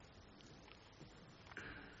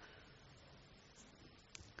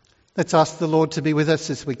Let's ask the Lord to be with us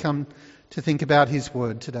as we come to think about his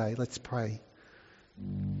word today. Let's pray.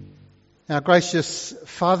 Our gracious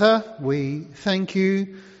Father, we thank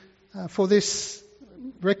you for this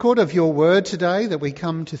record of your word today that we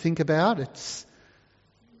come to think about. It's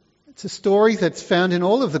a story that's found in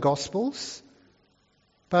all of the Gospels,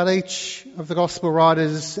 but each of the Gospel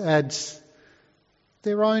writers adds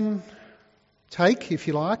their own take, if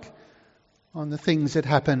you like, on the things that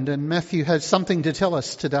happened, and Matthew has something to tell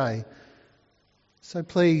us today. So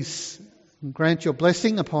please grant your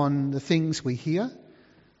blessing upon the things we hear,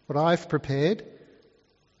 what I've prepared,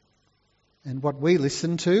 and what we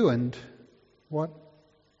listen to, and what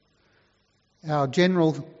our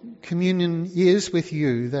general communion is with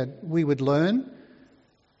you, that we would learn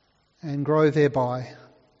and grow thereby.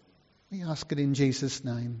 We ask it in Jesus'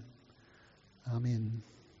 name. Amen.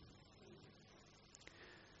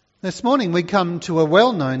 This morning we come to a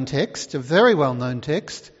well-known text, a very well-known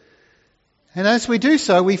text, and as we do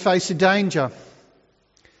so we face a danger.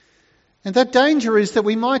 And that danger is that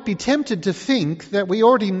we might be tempted to think that we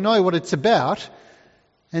already know what it's about,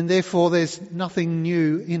 and therefore there's nothing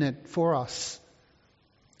new in it for us.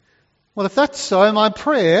 Well, if that's so, my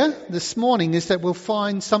prayer this morning is that we'll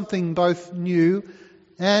find something both new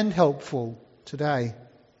and helpful today.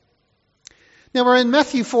 Now we're in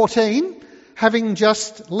Matthew 14. Having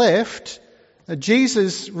just left,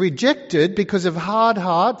 Jesus rejected because of hard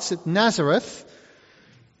hearts at Nazareth.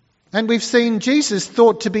 And we've seen Jesus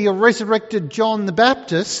thought to be a resurrected John the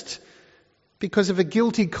Baptist because of a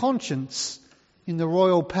guilty conscience in the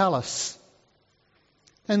royal palace.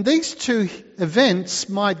 And these two events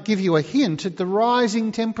might give you a hint at the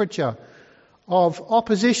rising temperature of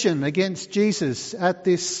opposition against Jesus at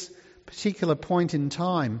this particular point in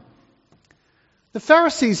time. The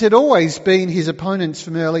Pharisees had always been his opponents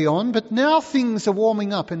from early on, but now things are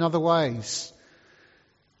warming up in other ways.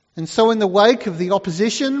 And so in the wake of the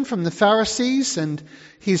opposition from the Pharisees and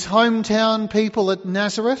his hometown people at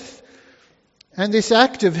Nazareth, and this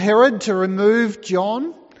act of Herod to remove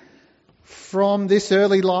John from this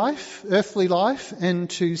earthly life, and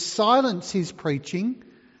to silence his preaching,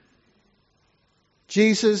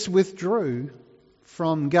 Jesus withdrew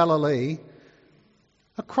from Galilee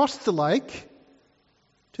across the lake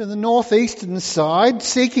to the northeastern side,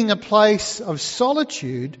 seeking a place of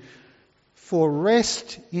solitude for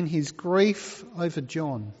rest in his grief over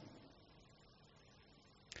John.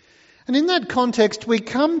 And in that context, we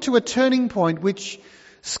come to a turning point which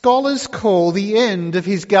scholars call the end of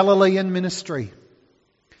his Galilean ministry,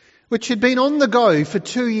 which had been on the go for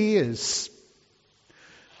 2 years.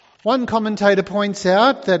 One commentator points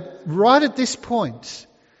out that right at this point,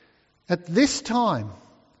 at this time,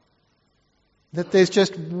 that there's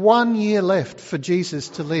just 1 year left for Jesus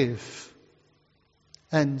to live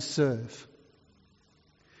and serve.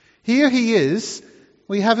 Here he is.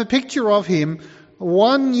 We have a picture of him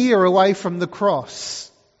 1 year away from the cross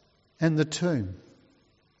and the tomb.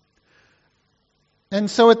 And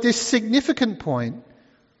so at this significant point,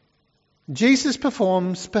 Jesus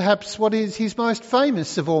performs perhaps what is his most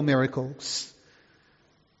famous of all miracles,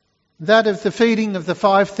 that of the feeding of the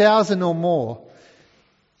 5,000 or more,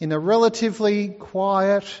 in a relatively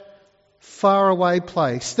quiet, faraway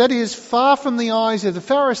place. That is, far from the eyes of the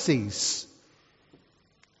Pharisees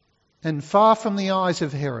and far from the eyes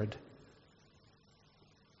of Herod,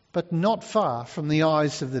 but not far from the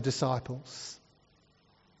eyes of the disciples.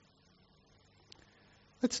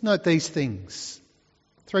 Let's note these things.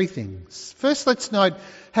 3 things. First, let's note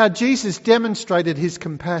how Jesus demonstrated his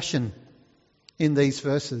compassion in these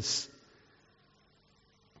verses.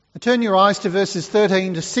 Turn your eyes to verses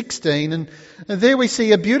 13 to 16, and there we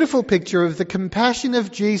see a beautiful picture of the compassion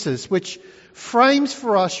of Jesus, which frames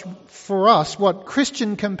for us what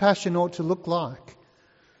Christian compassion ought to look like.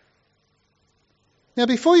 Now,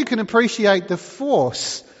 before you can appreciate the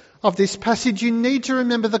force of this passage, you need to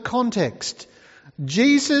remember the context.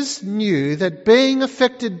 Jesus knew that being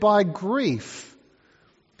affected by grief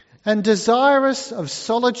and desirous of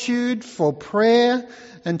solitude for prayer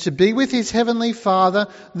and to be with his heavenly Father,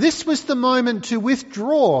 this was the moment to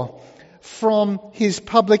withdraw from his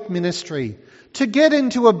public ministry, to get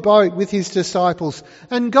into a boat with his disciples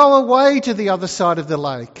and go away to the other side of the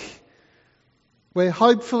lake, where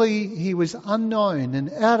hopefully he was unknown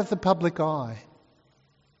and out of the public eye.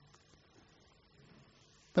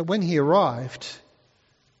 But when he arrived,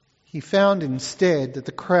 he found instead that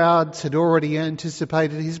the crowds had already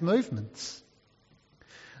anticipated his movements,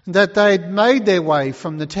 that they had made their way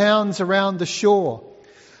from the towns around the shore,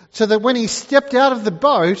 so that when he stepped out of the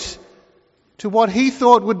boat to what he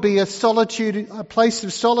thought would be a place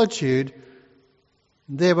of solitude,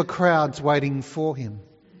 there were crowds waiting for him.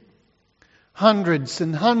 hundreds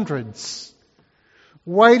and hundreds,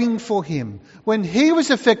 waiting for him when he was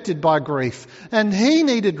affected by grief and he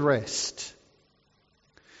needed rest.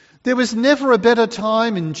 There was never a better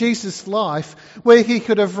time in Jesus' life where he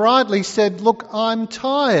could have rightly said, "Look, I'm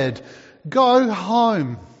tired. Go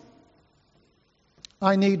home.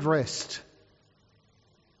 I need rest."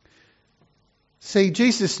 See,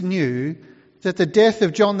 Jesus knew that the death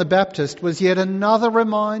of John the Baptist was yet another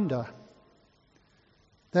reminder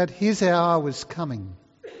that his hour was coming,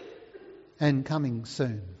 and coming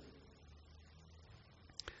soon.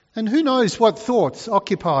 And who knows what thoughts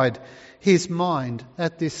occupied his mind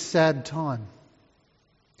at this sad time.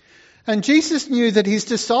 And Jesus knew that his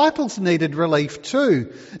disciples needed relief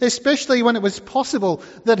too, especially when it was possible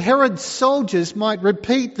that Herod's soldiers might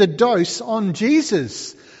repeat the dose on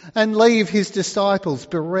Jesus and leave his disciples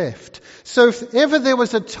bereft. So if ever there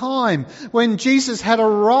was a time when Jesus had a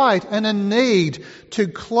right and a need to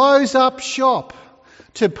close up shop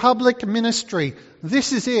to public ministry,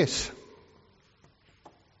 this is it.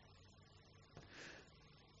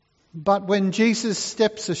 But when Jesus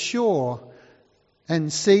steps ashore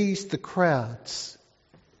and sees the crowds,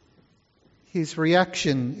 his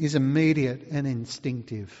reaction is immediate and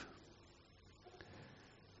instinctive.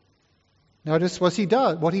 Notice what he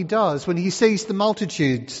does when he sees the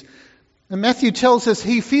multitudes. And Matthew tells us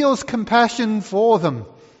he feels compassion for them.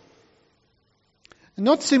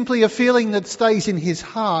 Not simply a feeling that stays in his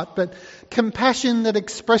heart, but compassion that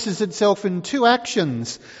expresses itself in two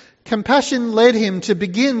actions. Compassion led him to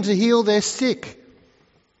begin to heal their sick.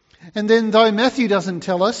 And then, though Matthew doesn't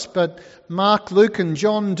tell us, but Mark, Luke and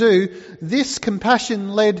John do, this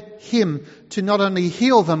compassion led him to not only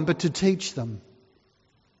heal them, but to teach them.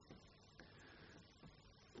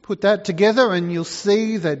 Put that together and you'll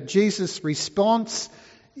see that Jesus' response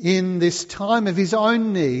in this time of his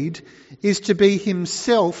own need is to be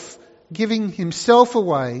himself, giving himself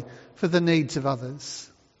away for the needs of others.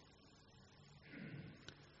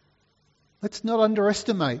 Let's not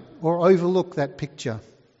underestimate or overlook that picture.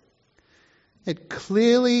 It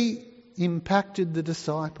clearly impacted the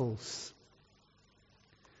disciples.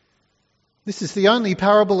 This is the only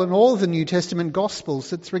parable in all of the New Testament Gospels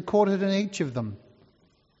that's recorded in each of them.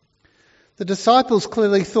 The disciples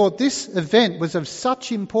clearly thought this event was of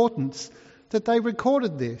such importance that they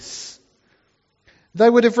recorded this. They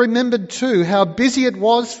would have remembered too how busy it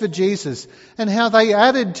was for Jesus and how they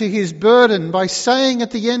added to his burden by saying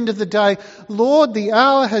at the end of the day, "Lord, the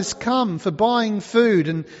hour has come for buying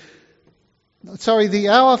food the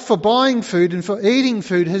hour for buying food and for eating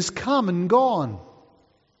food has come and gone.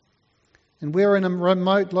 And we're in a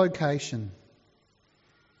remote location.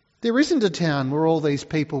 There isn't a town where all these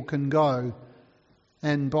people can go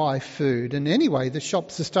and buy food. And anyway, the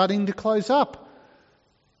shops are starting to close up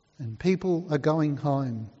and people are going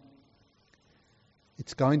home.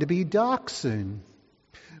 It's going to be dark soon.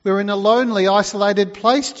 We're in a lonely, isolated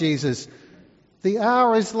place, Jesus. The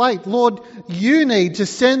hour is late. Lord, you need to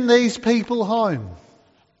send these people home."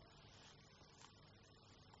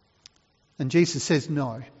 And Jesus says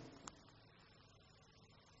no.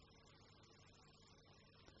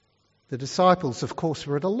 The disciples, of course,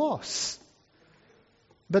 were at a loss.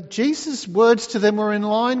 But Jesus' words to them were in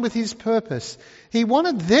line with his purpose. He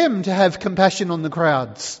wanted them to have compassion on the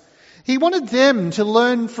crowds. He wanted them to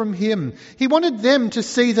learn from him. He wanted them to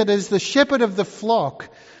see that as the shepherd of the flock,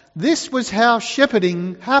 this was how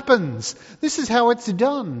shepherding happens. This is how it's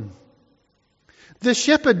done. The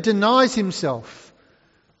shepherd denies himself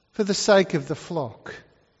for the sake of the flock.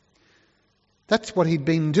 That's what he'd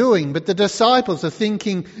been doing. But the disciples are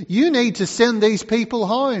thinking, you need to send these people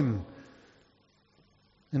home.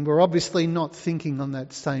 And we're obviously not thinking on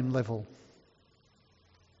that same level.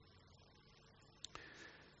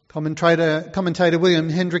 Commentator William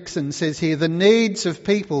Hendrickson says here, the needs of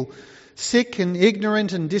people sick and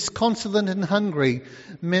ignorant and disconsolate and hungry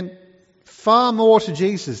meant far more to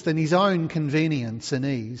Jesus than his own convenience and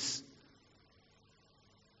ease.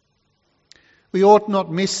 We ought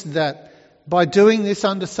not miss that by doing this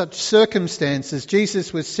under such circumstances,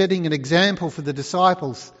 Jesus was setting an example for the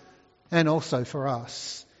disciples and also for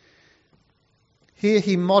us. Here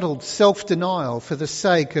he modelled self-denial for the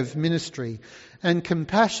sake of ministry and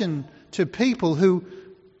compassion to people who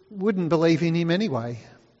wouldn't believe in him anyway,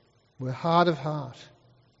 were hard of heart.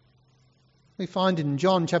 We find in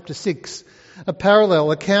John chapter 6 a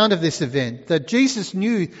parallel account of this event, that Jesus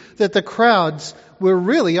knew that the crowds were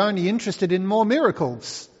really only interested in more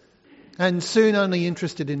miracles and soon only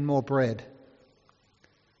interested in more bread.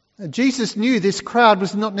 Jesus knew this crowd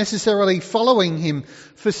was not necessarily following him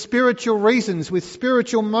for spiritual reasons, with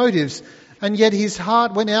spiritual motives, and yet his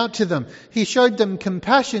heart went out to them. He showed them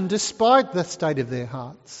compassion despite the state of their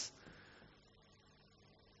hearts.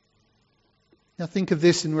 Now think of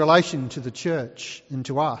this in relation to the church and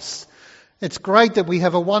to us. It's great that we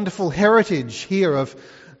have a wonderful heritage here of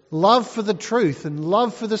love for the truth and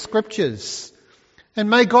love for the Scriptures. And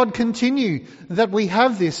may God continue that we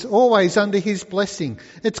have this always under His blessing.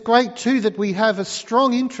 It's great too that we have a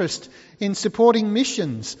strong interest in supporting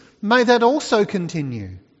missions. May that also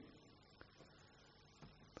continue.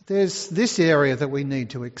 But there's this area that we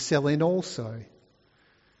need to excel in also.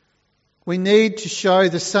 We need to show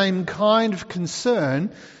the same kind of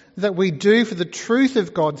concern that we do for the truth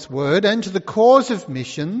of God's Word and to the cause of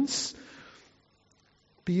missions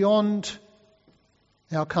beyond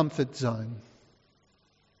our comfort zone.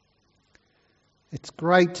 It's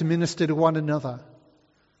great to minister to one another,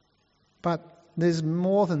 but there's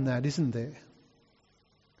more than that, isn't there?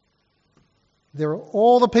 There are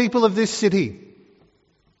all the people of this city,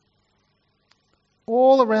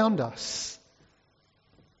 all around us,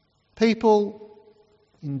 people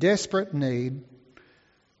in desperate need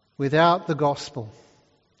without the gospel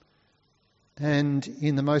and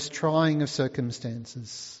in the most trying of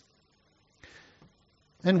circumstances.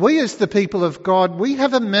 And we as the people of God, we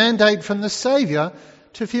have a mandate from the Saviour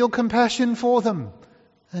to feel compassion for them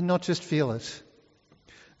and not just feel it.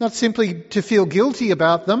 Not simply to feel guilty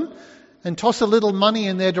about them and toss a little money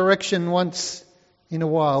in their direction once in a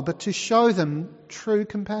while, but to show them true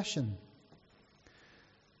compassion.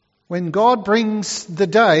 When God brings the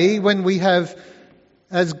day when we have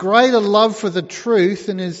as great a love for the truth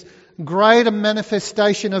and as great a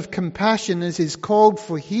manifestation of compassion as is called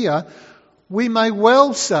for here, we may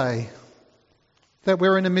well say that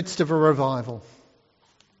we're in the midst of a revival.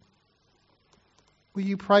 Will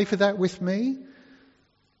you pray for that with me?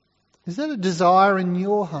 Is that a desire in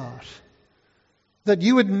your heart? That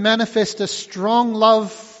you would manifest a strong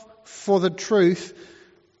love for the truth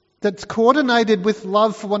that's coordinated with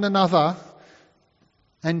love for one another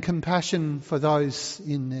and compassion for those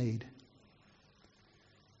in need.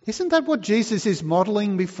 Isn't that what Jesus is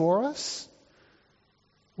modelling before us?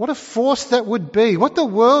 What a force that would be. What the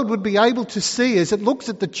world would be able to see as it looks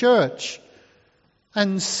at the church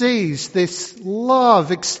and sees this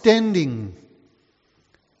love extending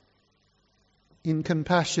in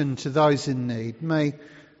compassion to those in need. May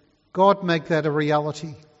God make that a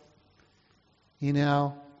reality in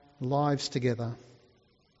our lives together.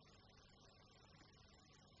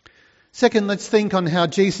 Second, let's think on how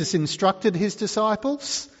Jesus instructed his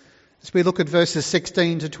disciples as we look at verses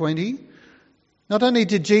 16 to 20. Not only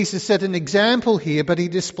did Jesus set an example here, but he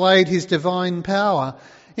displayed his divine power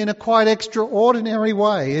in a quite extraordinary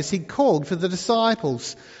way as he called for the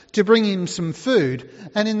disciples to bring him some food,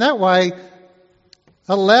 and in that way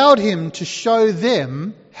allowed him to show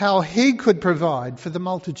them how he could provide for the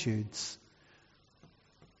multitudes.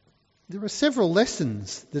 There are several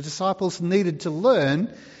lessons the disciples needed to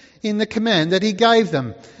learn in the command that he gave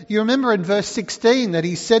them. You remember in verse 16 that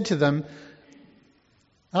he said to them,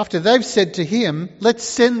 after they've said to him, let's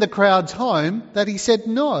send the crowds home, that he said,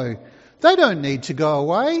 no, they don't need to go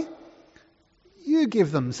away. You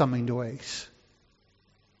give them something to eat.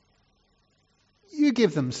 You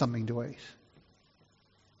give them something to eat.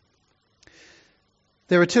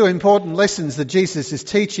 There are two important lessons that Jesus is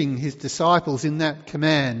teaching his disciples in that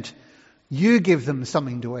command. You give them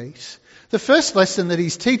something to eat. The first lesson that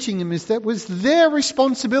he's teaching them is that it was their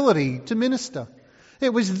responsibility to minister.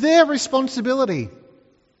 It was their responsibility.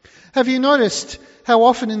 Have you noticed how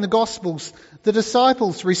often in the Gospels the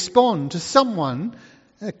disciples respond to someone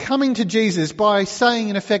coming to Jesus by saying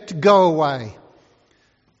in effect, go away?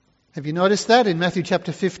 Have you noticed that in Matthew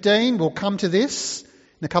chapter 15? We'll come to this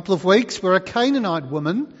in a couple of weeks, where a Canaanite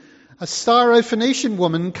woman, a Syrophoenician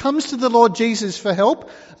woman, comes to the Lord Jesus for help.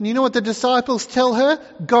 And you know what the disciples tell her?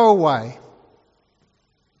 Go away.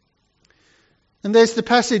 And there's the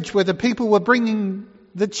passage where the people were bringing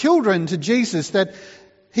the children to Jesus that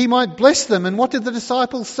he might bless them. And what did the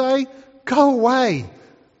disciples say? Go away.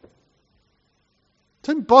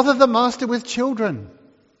 Don't bother the master with children.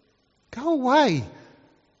 Go away.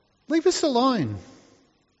 Leave us alone.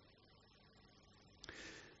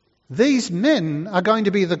 These men are going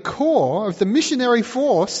to be the core of the missionary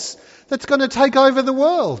force that's going to take over the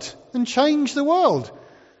world and change the world.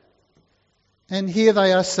 And here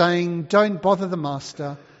they are saying, don't bother the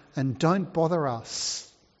master and don't bother us.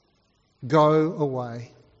 Go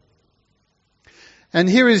away. And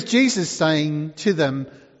here is Jesus saying to them,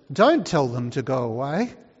 don't tell them to go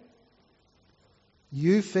away.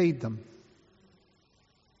 You feed them.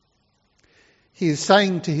 He is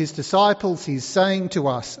saying to his disciples, he's saying to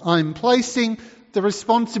us, I'm placing the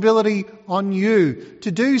responsibility on you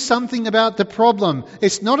to do something about the problem.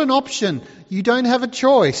 It's not an option. You don't have a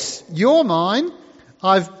choice. You're mine.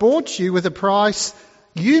 I've bought you with a price.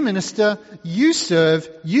 You minister, you serve,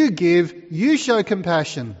 you give, you show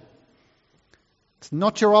compassion. It's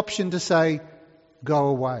not your option to say, go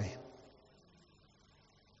away.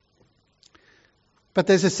 But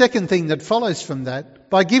there's a second thing that follows from that.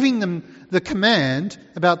 By giving them the command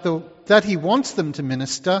about that he wants them to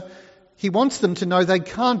minister, he wants them to know they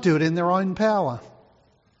can't do it in their own power.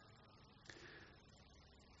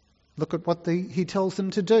 Look at what he tells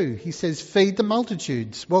them to do. He says, feed the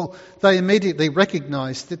multitudes. Well, they immediately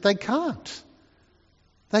recognise that they can't.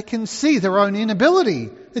 They can see their own inability.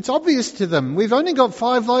 It's obvious to them. We've only got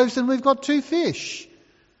 5 loaves and we've got 2 fish.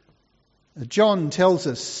 John tells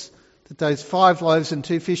us that those 5 loaves and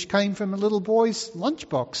 2 fish came from a little boy's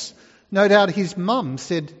lunchbox. No doubt his mum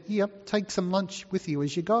said, here, take some lunch with you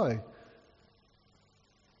as you go.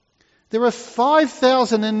 There are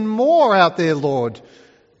 5,000 and more out there, Lord.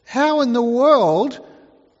 How in the world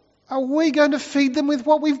are we going to feed them with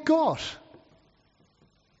what we've got?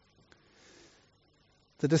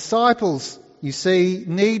 The disciples, you see,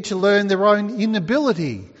 need to learn their own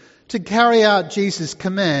inability to carry out Jesus'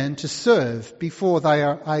 command to serve before they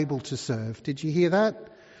are able to serve. Did you hear that?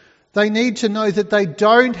 They need to know that they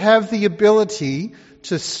don't have the ability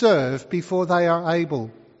to serve before they are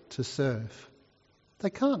able to serve. They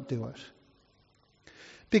can't do it.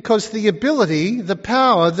 Because the ability, the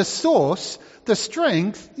power, the source, the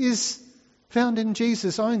strength is found in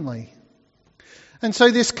Jesus only. And so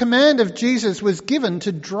this command of Jesus was given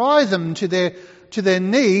to drive them to their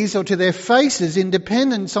knees or to their faces in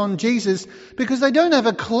dependence on Jesus, because they don't have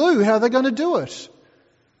a clue how they're going to do it.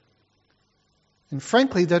 And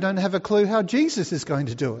frankly, they don't have a clue how Jesus is going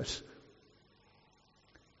to do it.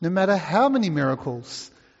 No matter how many miracles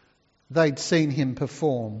they'd seen him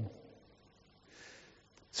perform.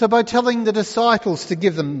 So by telling the disciples to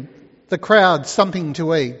give them, the crowd, something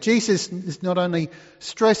to eat, Jesus is not only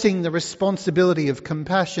stressing the responsibility of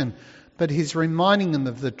compassion, but he's reminding them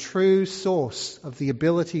of the true source of the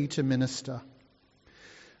ability to minister.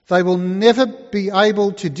 They will never be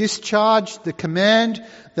able to discharge the command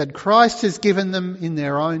that Christ has given them in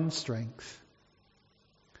their own strength.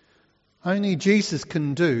 Only Jesus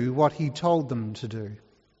can do what he told them to do.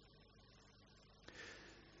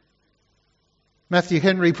 Matthew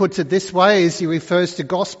Henry puts it this way as he refers to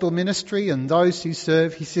gospel ministry and those who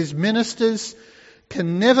serve. He says, ministers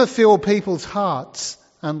can never fill people's hearts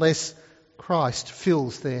unless Christ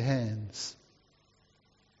fills their hands.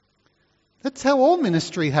 That's how all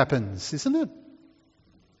ministry happens, isn't it?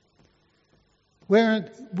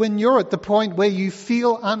 When you're at the point where you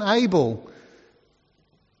feel unable,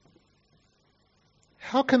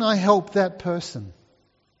 how can I help that person?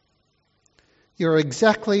 You're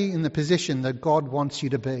exactly in the position that God wants you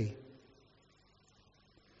to be.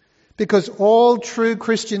 Because all true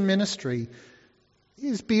Christian ministry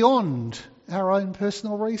is beyond our own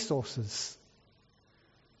personal resources.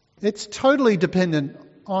 It's totally dependent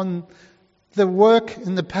on the work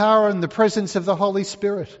and the power and the presence of the Holy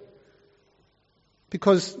Spirit.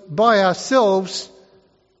 Because by ourselves,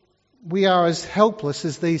 we are as helpless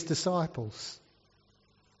as these disciples.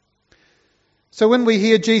 So when we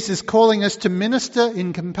hear Jesus calling us to minister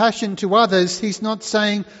in compassion to others, he's not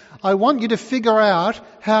saying, I want you to figure out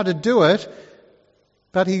how to do it.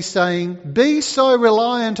 But he's saying, be so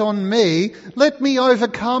reliant on me, let me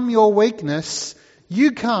overcome your weakness.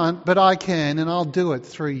 You can't, but I can, and I'll do it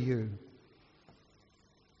through you.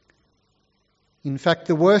 In fact,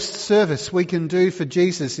 the worst service we can do for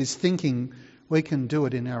Jesus is thinking we can do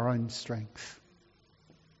it in our own strength.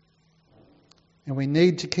 And we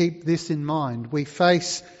need to keep this in mind. We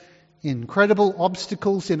face incredible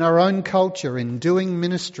obstacles in our own culture in doing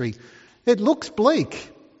ministry. It looks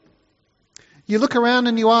bleak. You look around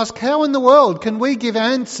and you ask, how in the world can we give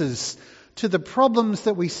answers to the problems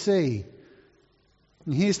that we see?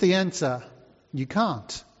 And here's the answer. You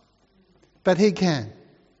can't. But he can.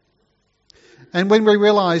 And when we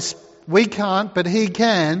realise we can't, but he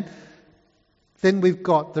can, then we've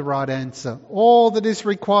got the right answer. All that is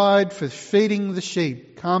required for feeding the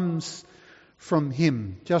sheep comes from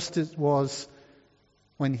him, just as it was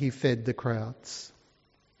when he fed the crowds.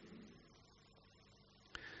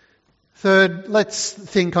 Third, let's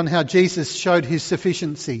think on how Jesus showed his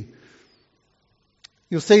sufficiency.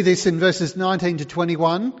 You'll see this in verses 19 to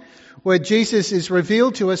 21, where Jesus is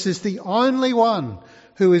revealed to us as the only one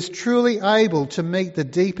who is truly able to meet the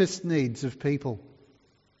deepest needs of people.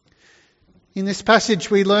 In this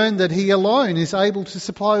passage we learn that he alone is able to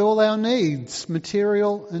supply all our needs,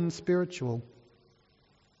 material and spiritual.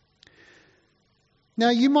 Now,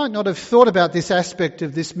 you might not have thought about this aspect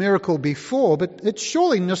of this miracle before, but it's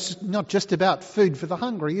surely not just about food for the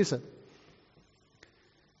hungry, is it?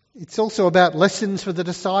 It's also about lessons for the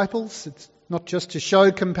disciples. It's not just to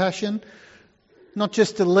show compassion, not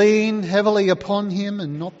just to lean heavily upon him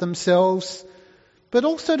and not themselves, but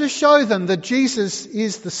also to show them that Jesus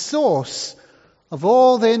is the source of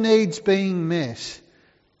all their needs being met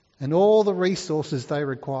and all the resources they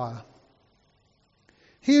require.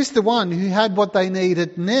 He is the one who had what they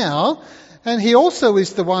needed now, and he also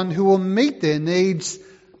is the one who will meet their needs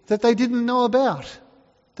that they didn't know about,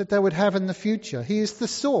 that they would have in the future. He is the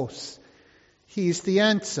source. He is the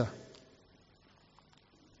answer.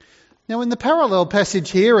 Now, in the parallel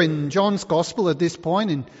passage here in John's Gospel at this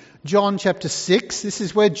point, in John chapter 6, this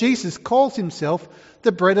is where Jesus calls himself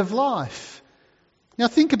the bread of life. Now,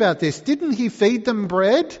 think about this. Didn't he feed them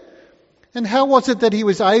bread? And how was it that he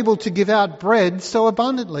was able to give out bread so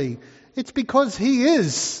abundantly? It's because he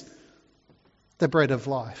is the bread of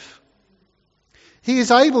life. He is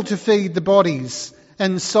able to feed the bodies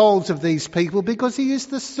and souls of these people because he is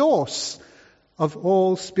the source of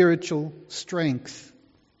all spiritual strength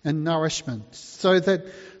and nourishment. So that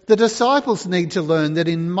the disciples need to learn that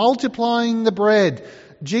in multiplying the bread,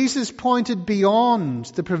 Jesus pointed beyond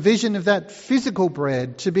the provision of that physical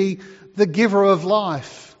bread to be the giver of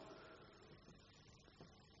life.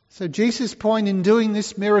 So Jesus' point in doing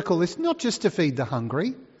this miracle is not just to feed the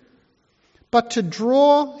hungry, but to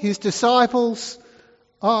draw his disciples'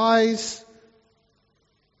 eyes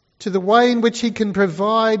to the way in which he can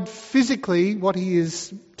provide physically what he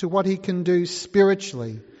is to what he can do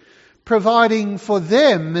spiritually, providing for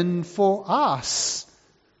them and for us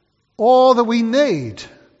all that we need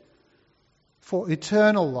for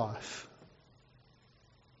eternal life.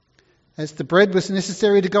 As the bread was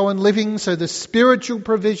necessary to go on living, so the spiritual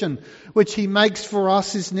provision which he makes for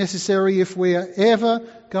us is necessary if we are ever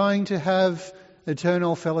going to have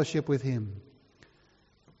eternal fellowship with him.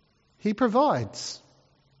 He provides.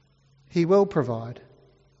 He will provide.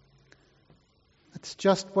 That's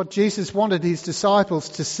just what Jesus wanted his disciples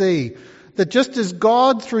to see. That just as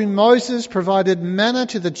God through Moses provided manna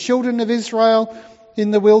to the children of Israel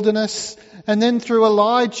in the wilderness, and then through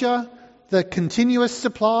Elijah the continuous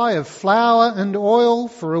supply of flour and oil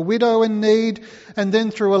for a widow in need, and then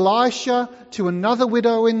through Elisha to another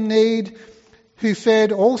widow in need, who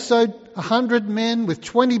fed also 100 men with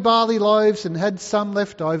 20 barley loaves and had some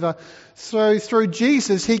left over. So through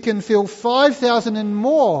Jesus he can fill 5,000 and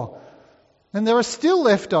more, and there are still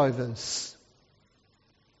leftovers.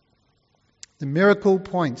 The miracle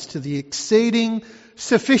points to the exceeding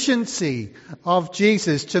sufficiency of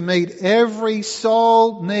Jesus to meet every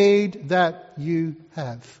soul need that you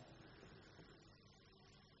have.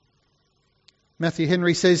 Matthew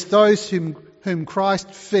Henry says, those whom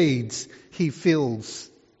Christ feeds, he fills.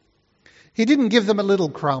 He didn't give them a little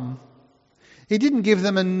crumb. He didn't give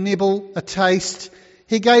them a nibble, a taste.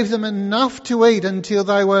 He gave them enough to eat until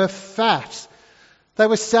they were fat. They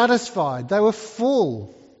were satisfied. They were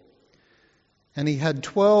full. And he had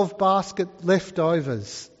 12 baskets left over.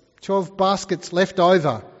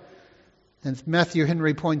 And Matthew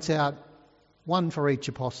Henry points out, one for each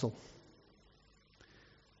apostle.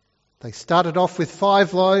 They started off with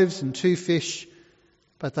 5 loaves and 2 fish,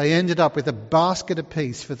 but they ended up with a basket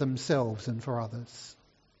apiece for themselves and for others.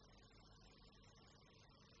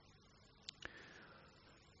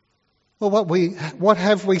 Well, what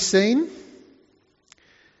have we seen?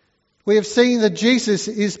 We have seen that Jesus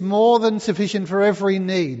is more than sufficient for every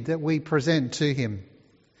need that we present to him.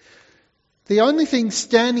 The only thing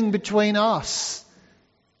standing between us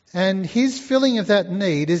and his filling of that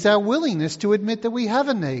need is our willingness to admit that we have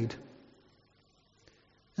a need.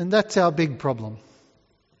 And that's our big problem.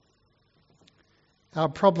 Our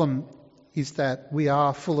problem is that we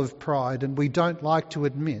are full of pride and we don't like to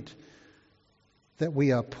admit that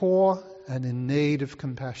we are poor and in need of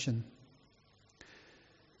compassion.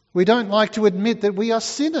 We don't like to admit that we are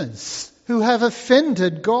sinners who have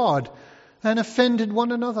offended God and offended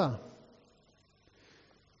one another.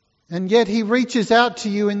 And yet he reaches out to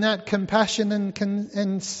you in that compassion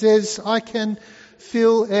and says, I can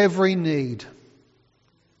fill every need.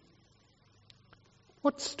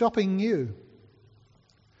 What's stopping you?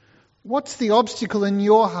 What's the obstacle in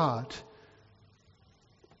your heart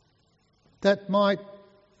that might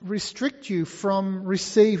restrict you from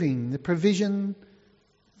receiving the provision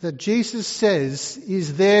that Jesus says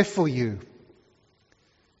is there for you?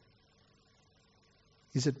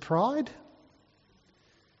 Is it pride?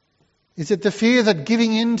 Is it the fear that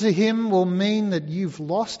giving in to him will mean that you've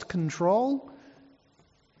lost control?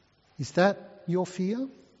 Is that your fear?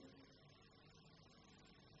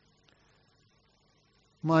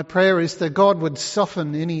 My prayer is that God would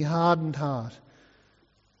soften any hardened heart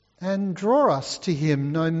and draw us to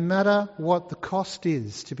him no matter what the cost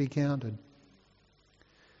is to be counted.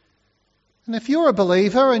 And if you're a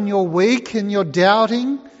believer and you're weak and you're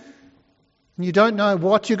doubting and you don't know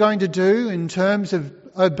what you're going to do in terms of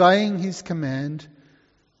obeying his command,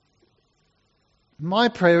 my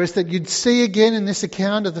prayer is that you'd see again in this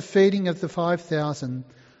account of the feeding of the 5,000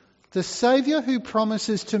 the Saviour who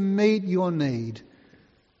promises to meet your need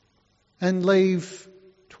and leave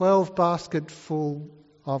 12 basketful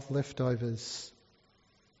of leftovers.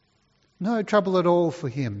 No trouble at all for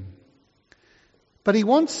him. But he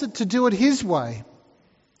wants it to do it his way,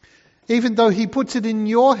 even though he puts it in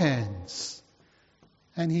your hands.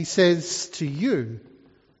 And he says to you,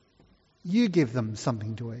 you give them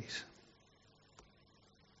something to eat.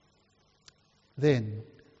 Then,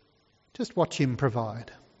 just watch him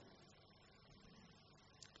provide.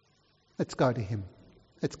 Let's go to him.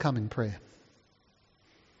 Let's come in prayer.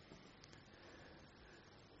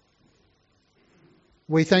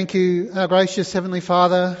 We thank you, our gracious Heavenly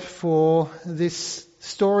Father, for this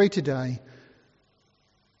story today,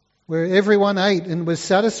 where everyone ate and was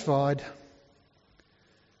satisfied.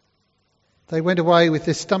 They went away with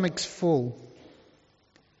their stomachs full.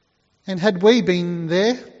 And had we been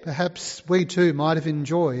there, perhaps we too might have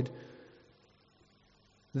enjoyed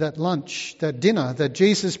that lunch, that dinner that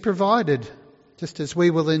Jesus provided, just as we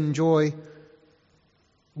will enjoy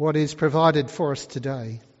what is provided for us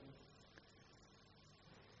today.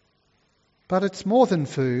 But it's more than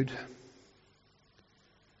food.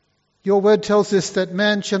 Your word tells us that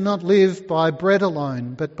man shall not live by bread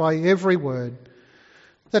alone, but by every word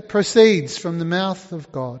that proceeds from the mouth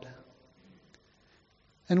of God.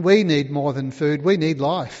 And we need more than food. We need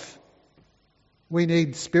life. We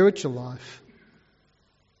need spiritual life.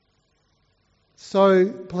 So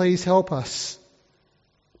please help us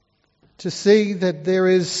to see that there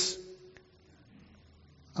is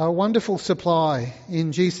a wonderful supply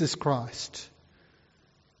in Jesus Christ.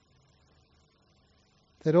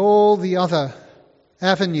 That all the other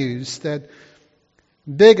avenues that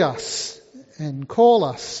beg us and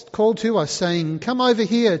call to us saying, come over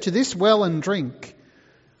here to this well and drink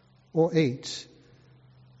or eat,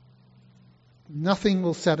 nothing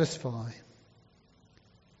will satisfy.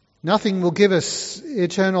 Nothing will give us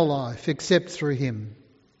eternal life except through him.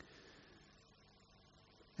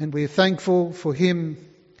 And we are thankful for him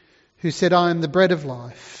who said, I am the bread of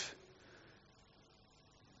life.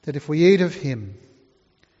 That if we eat of him,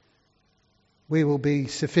 we will be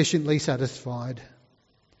sufficiently satisfied.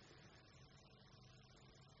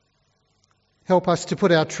 Help us to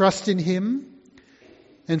put our trust in him.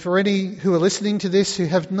 And for any who are listening to this who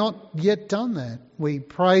have not yet done that, we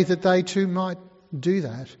pray that they too might do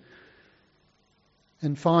that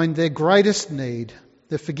and find their greatest need,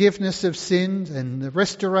 the forgiveness of sins and the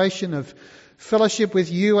restoration of fellowship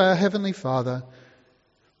with you, our Heavenly Father,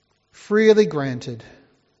 freely granted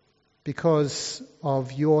because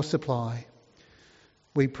of your supply.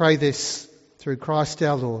 We pray this through Christ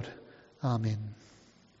our Lord. Amen.